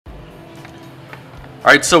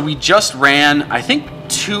Alright, so we just ran, I think,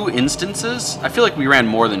 2 instances. I feel like we ran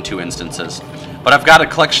more than 2 instances. But I've got a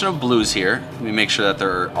collection of blues here. Let me make sure that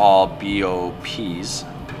they're all BOPs.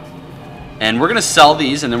 And we're going to sell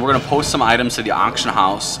these, and then we're going to post some items to the auction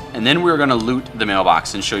house. And then we're going to loot the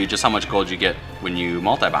mailbox and show you just how much gold you get when you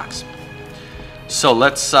multi-box. So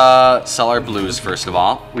let's sell our blues first of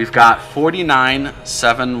all. We've got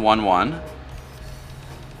 49,711.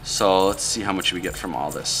 So let's see how much we get from all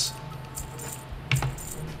this.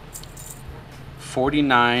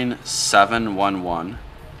 49,711.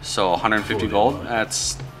 So 150 gold.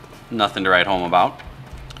 That's nothing to write home about.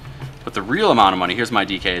 But the real amount of money, here's my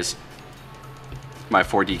DKs. My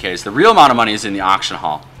 4 DKs. The real amount of money is in the auction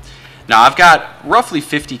hall. Now I've got roughly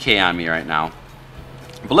 50k on me right now.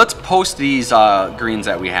 But let's post these greens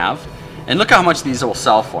that we have. And look at how much these will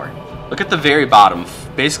sell for. Look at the very bottom.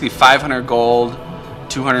 Basically 500 gold,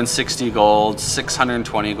 260 gold,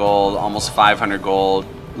 620 gold, almost 500 gold,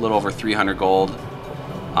 a little over 300 gold.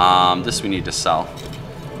 This we need to sell.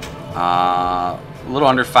 A little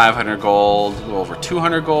under 500 gold, a little over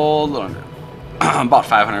 200 gold, a little under about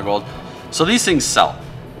 500 gold. So these things sell.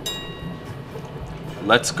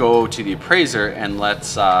 Let's go to the appraiser and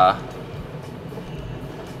let's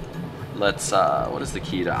what is the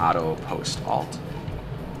key to auto post? Alt.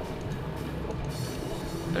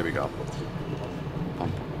 There we go.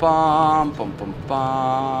 Bum, bum, bum, bum,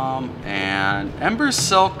 bum. And Ember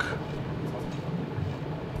Silk.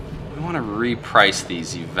 We want to reprice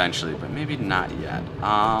these eventually, but maybe not yet.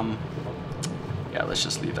 Yeah, let's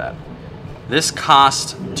just leave that. This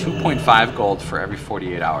cost 2.5 gold for every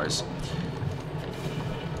 48 hours.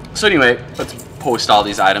 So anyway, let's post all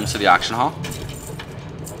these items to the auction hall.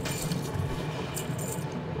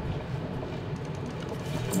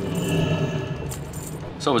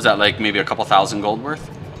 So was that like maybe a couple thousand gold worth?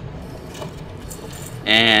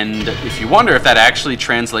 And if you wonder if that actually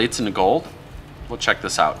translates into gold, we'll check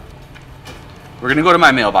this out. We're going to go to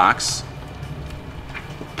my mailbox.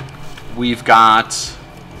 We've got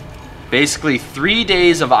basically 3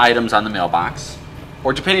 days of items on the mailbox,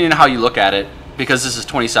 or depending on how you look at it, because this is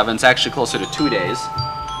 27, it's actually closer to 2 days.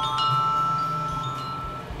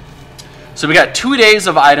 So we got 2 days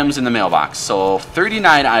of items in the mailbox, so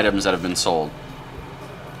 39 items that have been sold.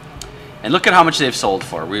 And look at how much they've sold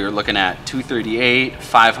for. We were looking at 238,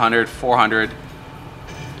 500, 400,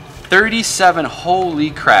 37,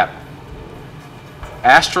 holy crap.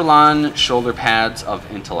 Astralon shoulder pads of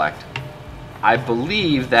intellect. I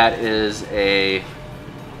believe that is a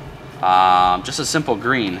just a simple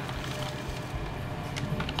green.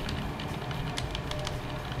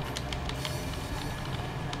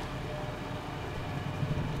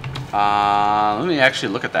 Let me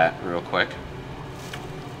actually look at that real quick.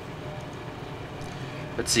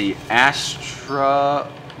 Let's see,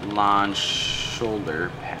 Astralon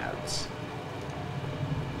shoulder pads.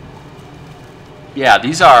 Yeah,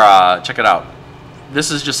 these are, check it out.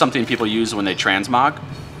 This is just something people use when they transmog.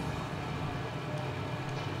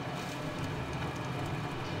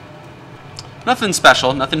 Nothing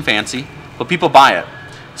special, nothing fancy, but people buy it.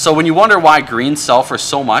 So when you wonder why greens sell for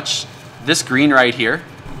so much, this green right here,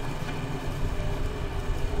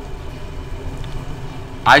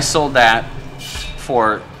 I sold that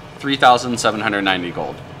for 3,790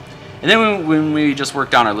 gold. And then when we just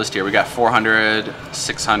worked down our list here, we got 400,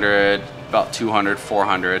 600, about 200,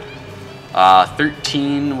 400,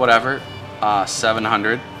 13, whatever,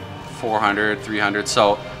 700, 400, 300.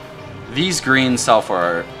 So these greens sell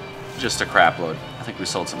for just a crap load. I think we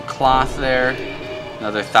sold some cloth there,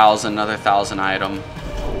 another 1,000 item,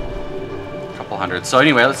 a couple hundred. So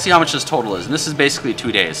anyway, let's see how much this total is. And this is basically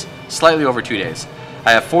 2 days, slightly over 2 days.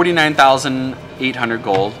 I have 49,800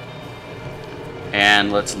 gold,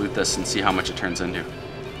 and let's loot this and see how much it turns into.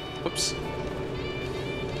 Whoops.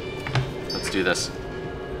 Let's do this.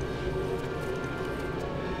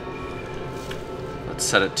 Let's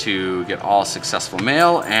set it to get all successful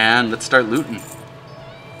mail, and let's start looting.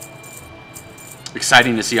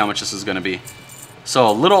 Exciting to see how much this is going to be. So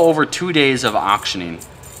a little over 2 days of auctioning.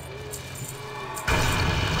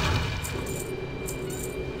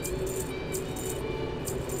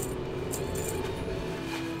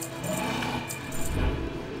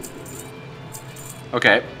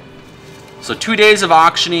 Okay, so 2 days of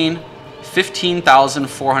auctioning,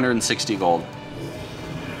 15,460 gold.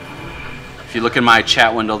 If you look in my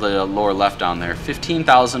chat window, the lower left down there,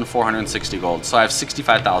 15,460 gold. So I have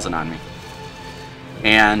 65,000 on me.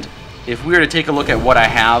 And if we were to take a look at what I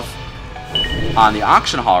have on the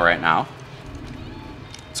auction hall right now,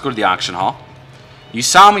 let's go to the auction hall. You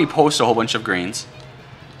saw me post a whole bunch of greens.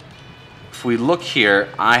 If we look here,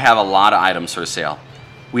 I have a lot of items for sale.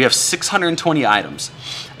 We have 620 items.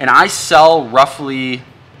 And I sell roughly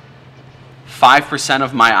 5%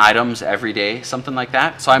 of my items every day, something like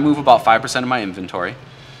that. So I move about 5% of my inventory.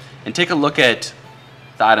 And take a look at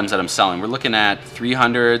the items that I'm selling. We're looking at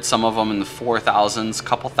 300, some of them in the 4,000s,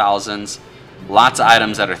 couple thousands. Lots of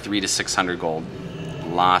items that are 300 to 600 gold.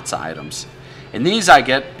 Lots of items. And these I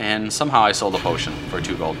get, and somehow I sold a potion for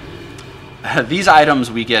 2 gold. These items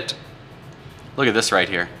we get, look at this right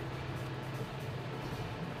here.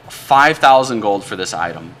 5,000 gold for this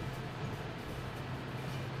item.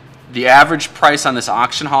 The average price on this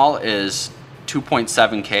auction haul is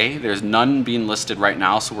 2.7K. There's none being listed right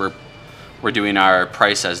now, so we're doing our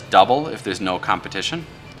price as double if there's no competition.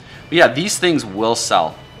 But yeah, these things will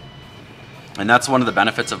sell. And that's one of the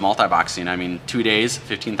benefits of multi-boxing. I mean, 2 days,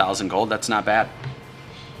 15,000 gold, that's not bad.